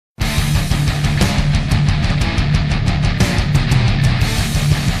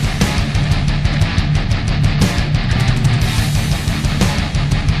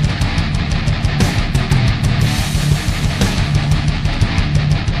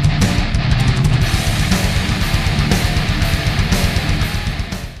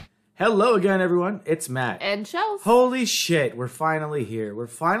Hello again, everyone. It's Matt. And Chels. Holy shit, we're finally here. We're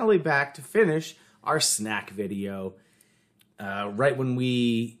finally back to finish our snack video. Right when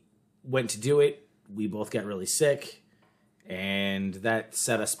we went to do it, we both got really sick, and that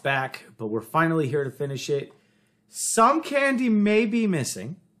set us back, but we're finally here to finish it. Some candy may be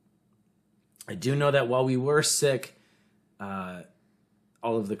missing. I do know that while we were sick, all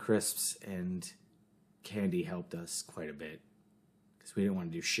of the crisps and candy helped us quite a bit because we didn't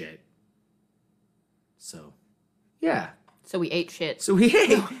want to do shit. So, yeah. So we ate shit. So we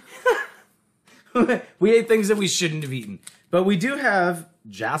ate. We ate things that we shouldn't have eaten. But we do have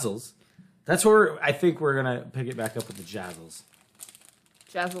Jazzles. That's where I think we're going to pick it back up with the Jazzles.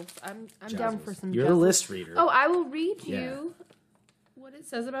 Jazzles. I'm down for some You're Jazzles. the list reader. Oh, I will read you what it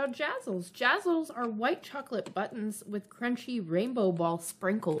says about Jazzles. Jazzles are white chocolate buttons with crunchy rainbow ball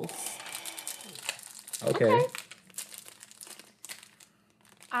sprinkles. Okay.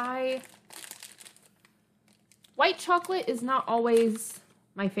 White chocolate is not always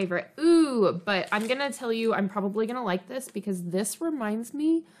my favorite. Ooh, but I'm going to tell you I'm probably going to like this because this reminds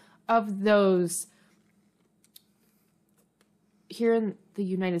me of those, here in the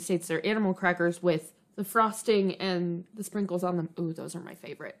United States, they're animal crackers with the frosting and the sprinkles on them. Ooh, those are my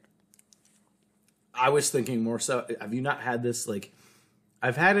favorite. I was thinking more so, have you not had this, like,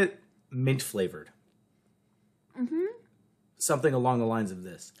 I've had it mint flavored. Mm-hmm. Something along the lines of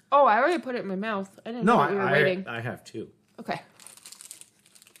this. Oh, I already put it in my mouth. I didn't know we were waiting. I have two. Okay.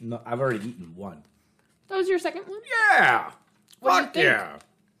 No, I've already eaten one. That was your second one? Yeah! What do you think? Yeah!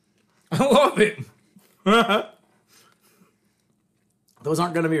 I love it! Those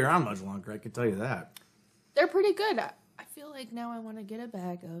aren't going to be around much longer, I can tell you that. They're pretty good. I feel like now I want to get a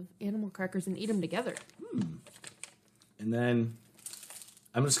bag of animal crackers and eat them together. And then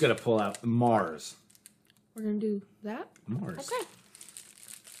I'm just going to pull out Mars. We're going to do that? Mars. Okay.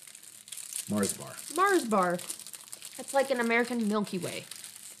 Mars bar. Mars bar. It's like an American Milky Way.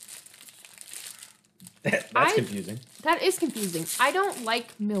 That's confusing. That is confusing. I don't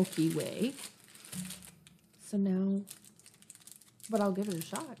like Milky Way. So now... But I'll give it a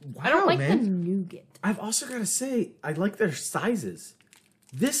shot. Wow, I don't like man. the nougat. I've also got to say, I like their sizes.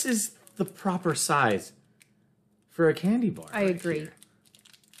 This is the proper size for a candy bar. I agree. Here.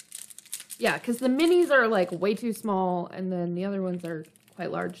 Yeah, because the minis are like way too small, and then the other ones are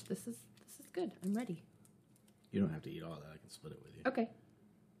quite large. This is good. I'm ready. You don't have to eat all that. I can split it with you. Okay.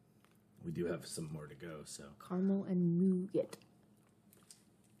 We do have some more to go, so. Caramel and nougat.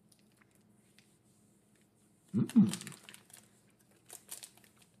 Mmm.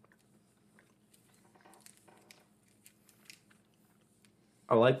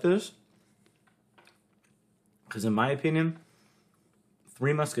 I like this because, in my opinion,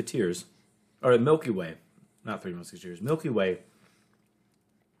 Three Musketeers, or Milky Way, not Three Musketeers, Milky Way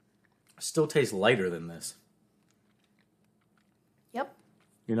still tastes lighter than this. Yep.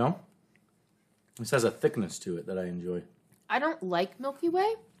 You know? This has a thickness to it that I enjoy. I don't like Milky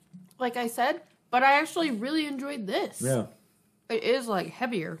Way, like I said, but I actually really enjoyed this. Yeah. It is, like,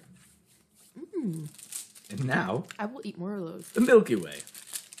 heavier. Mmm. And now, I will eat more of those. the Milky Way,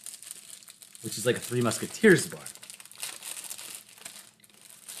 which is like a Three Musketeers bar.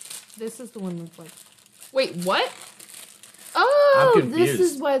 This is the one that's like... Wait, what? Oh, I'm confused.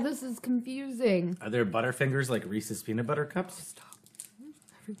 this is why this is confusing. Are there Butterfingers like Reese's Peanut Butter Cups? Stop.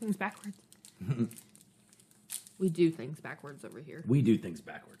 Everything's backwards. We do things backwards over here. We do things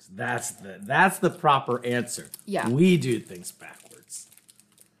backwards. That's the proper answer. Yeah. We do things backwards.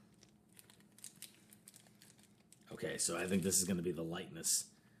 Okay, so I think this is going to be the lightness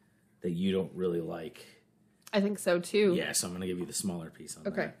that you don't really like. I think so, too. Yeah, so I'm going to give you the smaller piece on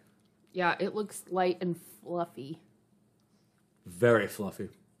that. Okay. Yeah, it looks light and fluffy. Very fluffy.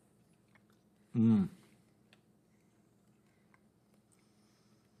 Mmm.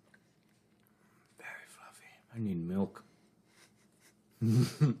 Very fluffy. I need milk.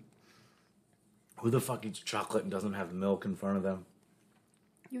 Who the fuck eats chocolate and doesn't have milk in front of them?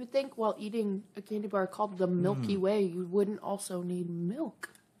 You would think while eating a candy bar called the Milky Way, you wouldn't also need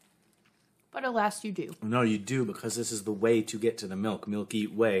milk. But alas, you do. No, you do, because this is the way to get to the milk. Milky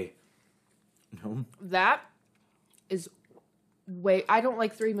Way. No? That is way... I don't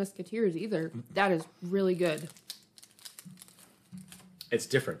like Three Musketeers either. That is really good. It's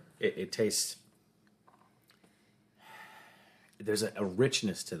different. It tastes... There's a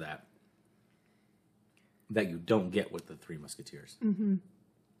richness to that you don't get with the Three Musketeers. Mm-hmm.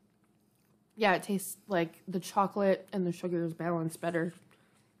 Yeah, it tastes like the chocolate and the sugar is balanced better.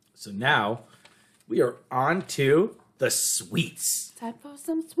 So now, we are on to the sweets. Time for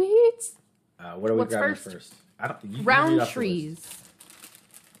some sweets. What are we What's grabbing first? first? I don't. You read off the Roundtrees. list.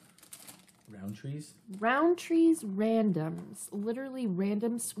 Roundtree's Randoms. Literally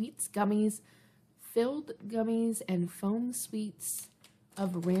random sweets, gummies, filled gummies, and foam sweets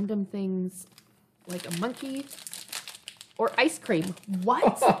of random things like a monkey or ice cream.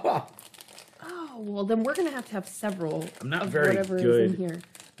 What? Oh, well, then we're going to have several. I'm not of very whatever good is in here.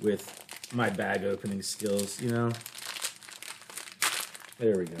 with my bag opening skills, you know?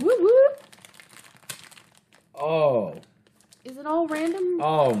 There we go. Woo woo. Oh. Is it all random?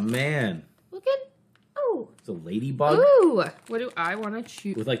 Oh, man. Look at. Oh. It's a ladybug. Ooh. What do I want to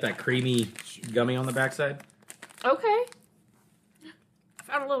choose? With like that creamy gummy on the backside. Okay. I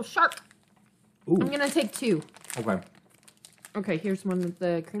found a little shark. Ooh. I'm going to take 2. Okay. Okay, here's one with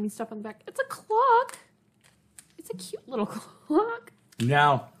the creamy stuff on the back. It's a clock. It's a cute little clock.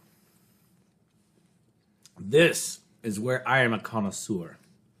 Now, this is where I am a connoisseur.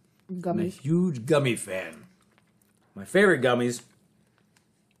 I'm a huge gummy fan. My favorite gummies,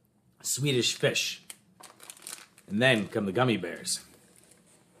 Swedish Fish. And then come the gummy bears.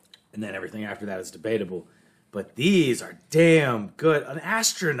 And then everything after that is debatable. But these are damn good. An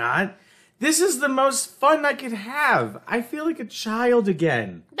astronaut. This is the most fun I could have. I feel like a child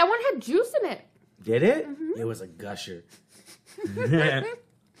again. That one had juice in it. Did it? Mm-hmm. It was a gusher.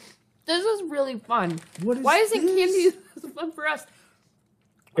 This is really fun. What is Why isn't this? candy so fun for us?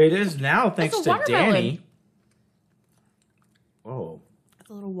 It is now, thanks to watermelon. Danny. Oh. It's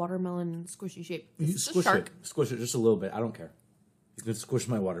a little watermelon squishy shape. You This is a squish shark. it. Squish it just a little bit. I don't care. You can squish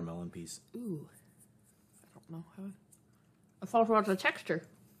my watermelon piece. Ooh. I don't know how. I thought about the texture.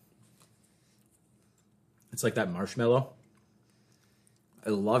 It's like that marshmallow. I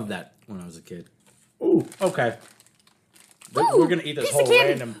loved that when I was a kid. Ooh, okay. Ooh, We're going to eat this piece whole of candy.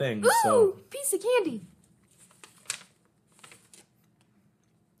 random thing. Ooh, So. piece of candy.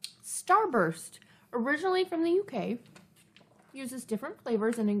 Starburst, originally from the UK, uses different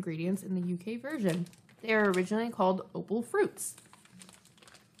flavors and ingredients in the UK version. They are originally called opal fruits.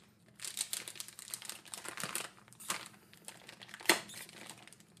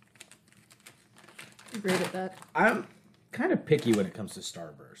 You're great at that. I'm kind of picky when it comes to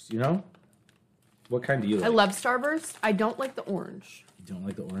Starburst, you know? What kind do you like? I love Starburst. I don't like the orange. You don't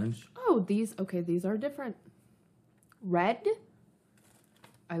like the orange? Oh, these are different. Red?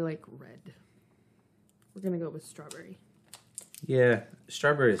 I like red. We're gonna go with strawberry. Yeah,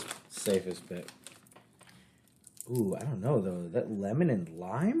 strawberry is safest bet. Ooh, I don't know though. That lemon and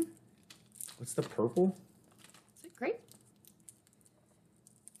lime? What's the purple? Is it grape?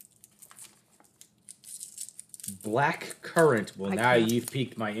 Black currant. Well, now you've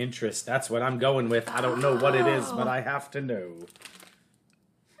piqued my interest. That's what I'm going with. I don't know what it is, but I have to know.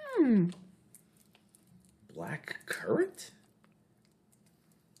 Black currant?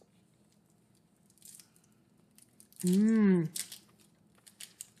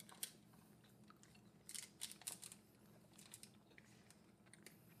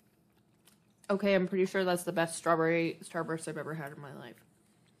 Okay, I'm pretty sure that's the best strawberry Starburst I've ever had in my life.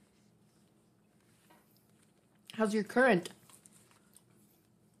 How's your currant?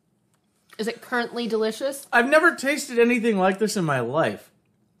 Is it currently delicious? I've never tasted anything like this in my life.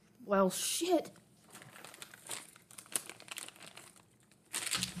 Well, shit.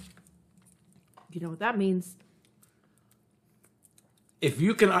 You know what that means. If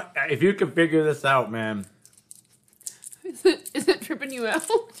you can figure this out, man. Is it tripping you out?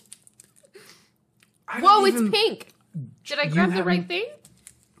 Whoa, it's pink. Did I grab the right thing?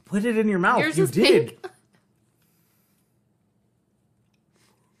 Put it in your mouth. Yours You is did. pink?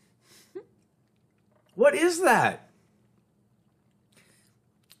 What is that?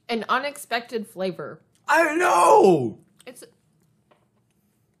 An unexpected flavor. I know.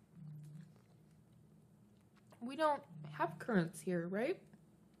 We don't have currants here, right?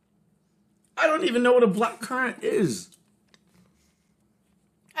 I don't even know what a black currant is.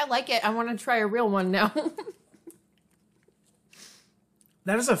 I like it. I want to try a real one now.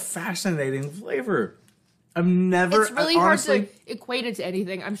 That is a fascinating flavor. I've never. It's really honestly, hard to equate it to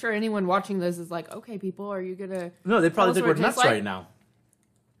anything. I'm sure anyone watching this is like, okay, people, are you gonna? No, they probably think we're nuts like? right now.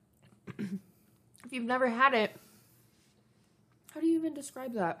 If you've never had it, how do you even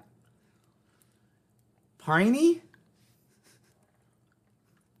describe that? Piney?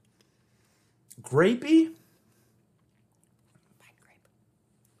 Grapey? Pine grape.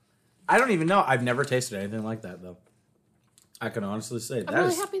 I don't even know. I've never tasted anything like that, though. I can honestly say I'm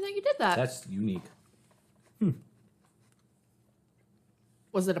really happy that you did that. That's unique.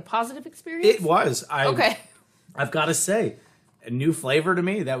 Was it a positive experience? It was. Okay. I've got to say, a new flavor to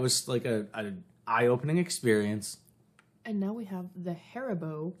me. That was like an eye-opening experience. And now we have the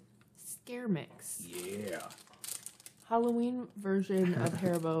Haribo Scare Mix. Yeah. Halloween version of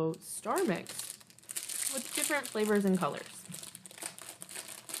Haribo Star Mix with different flavors and colors.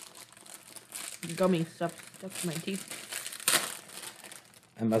 Gummy stuff stuck to my teeth.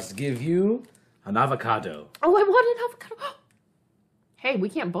 I must give you an avocado. Oh, I want an avocado. Hey, we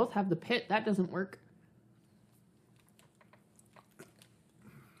can't both have the pit. That doesn't work.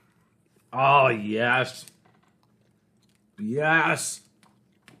 Oh, yes. Yes.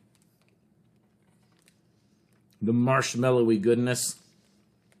 The marshmallowy goodness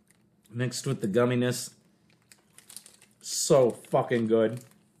mixed with the gumminess. So fucking good.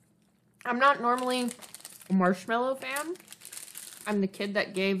 I'm not normally a marshmallow fan. I'm the kid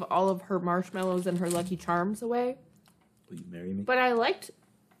that gave all of her marshmallows and her Lucky Charms away. Will you marry me? But I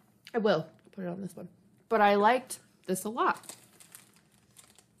will put it on this one. But I liked this a lot.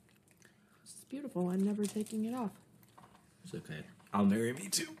 It's beautiful. I'm never taking it off. It's okay. I'll marry me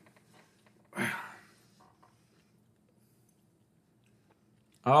too.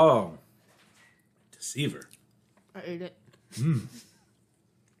 Oh. Deceiver. I ate it.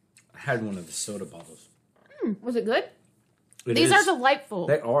 I had one of the soda bottles. Was it good? It These is. are delightful.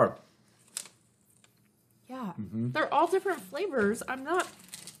 They are. Yeah. They're all different flavors. I'm not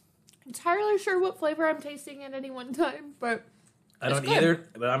entirely sure what flavor I'm tasting at any one time, but I don't good. either,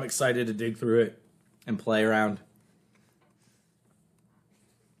 but I'm excited to dig through it and play around.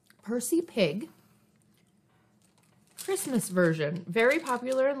 Percy Pig Christmas version. Very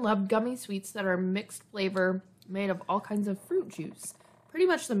popular and loved gummy sweets that are mixed flavor made of all kinds of fruit juice. Pretty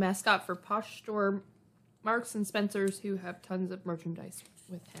much the mascot for posh store Marks and Spencer's, who have tons of merchandise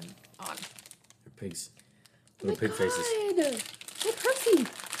with him on. They're pigs. Little pig faces. Hey, Percy!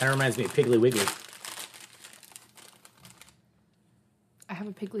 Kind of reminds me of Piggly Wiggly. I have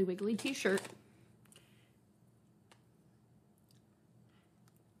a Piggly Wiggly t-shirt.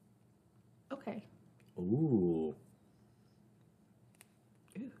 Okay. Ooh.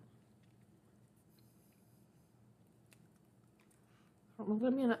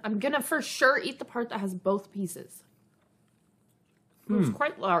 I'm gonna for sure eat the part that has both pieces. It's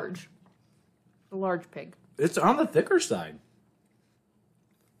quite large. A large pig. It's on the thicker side.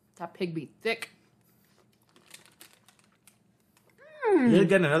 That pig be thick. You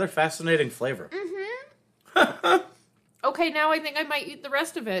get another fascinating flavor. Okay, now I think I might eat the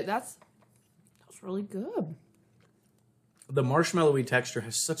rest of it. That's really good. The marshmallowy texture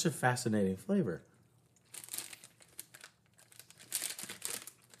has such a fascinating flavor.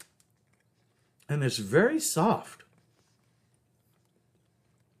 And it's very soft.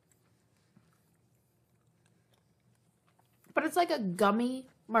 But it's like a gummy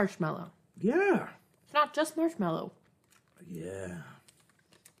marshmallow. Yeah. It's not just marshmallow. Yeah.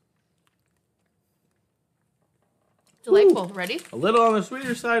 Delightful. Ooh. Ready? A little on the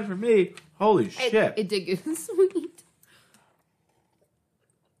sweeter side for me. Holy shit. It did get sweet.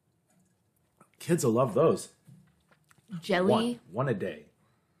 Kids will love those. Jelly. One a day.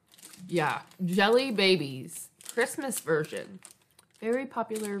 Yeah. Jelly Babies. Christmas version. Very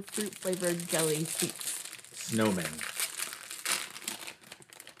popular fruit flavored jelly sweets. Snowmen.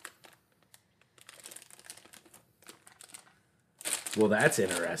 Well, that's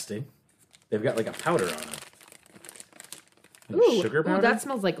interesting. They've got like a powder on them. Like Ooh, sugar powder? ooh, that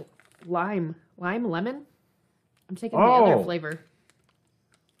smells like lime. Lime, lemon? I'm taking the other flavor.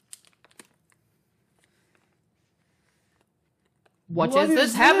 What is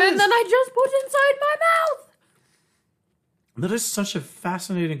this heaven that I just put inside my mouth? That is such a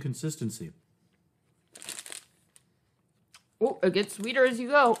fascinating consistency. Oh, it gets sweeter as you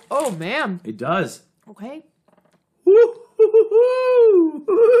go. Oh, man. It does. Okay.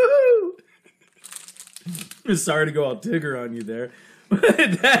 Sorry to go all Tigger on you there, but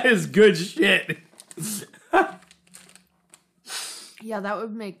that is good shit. Yeah, that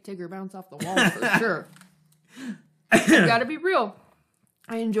would make Tigger bounce off the wall for sure. I gotta be real.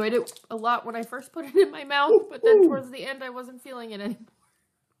 I enjoyed it a lot when I first put it in my mouth, but then towards the end, I wasn't feeling it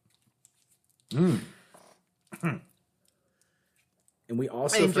anymore. And we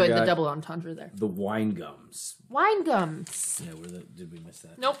also I enjoyed the forgot double entendre there. the wine gums. Wine gums. Yeah, did we miss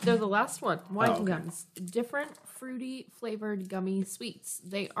that? Nope, they're the last one. Wine okay. gums. Different fruity flavored gummy sweets.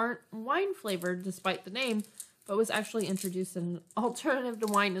 They aren't wine flavored despite the name, but was actually introduced as an alternative to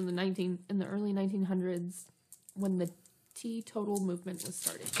wine in the early 1900s when the teetotal movement was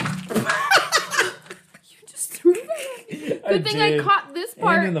started. You just threw it. Good thing I caught this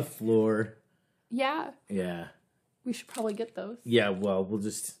part. And in the floor. Yeah. Yeah. We should probably get those. Yeah, well, we'll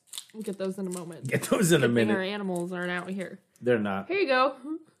get those in a moment. Get those in a minute. Our animals aren't out here. They're not. Here you go.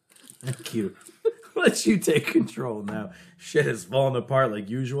 Cute. Let you take control now. Shit is falling apart like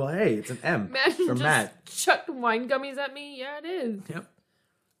usual. Hey, it's an M Matt for just Matt. chucked wine gummies at me. Yeah, it is. Yep.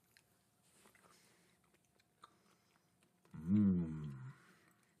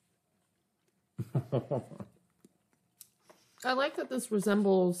 I like that this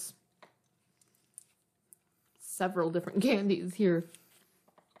resembles several different candies here.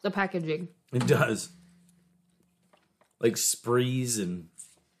 The packaging. It does. Like sprees and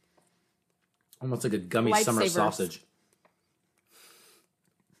almost like a gummy summer Lifesavers. sausage.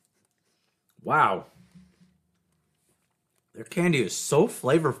 Wow. Their candy is so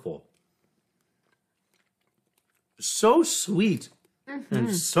flavorful. So sweet.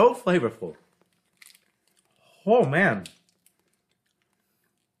 And so flavorful. Oh, man.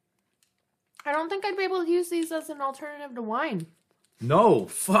 I don't think I'd be able to use these as an alternative to wine. No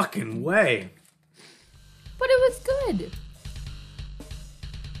fucking way. But it was good.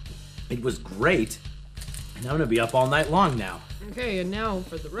 It was great. And I'm going to be up all night long now. Okay, and now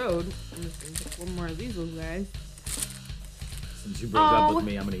for the road. I'm just going to take one more of these little guys. Since you broke up with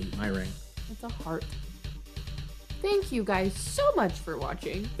me, I'm going to eat my ring. It's a heart. Thank you guys so much for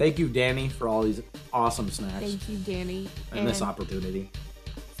watching. Thank you, Danny, for all these awesome snacks. Thank you, Danny. And this opportunity.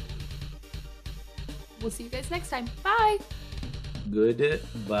 We'll see you guys next time. Bye.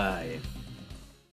 Goodbye.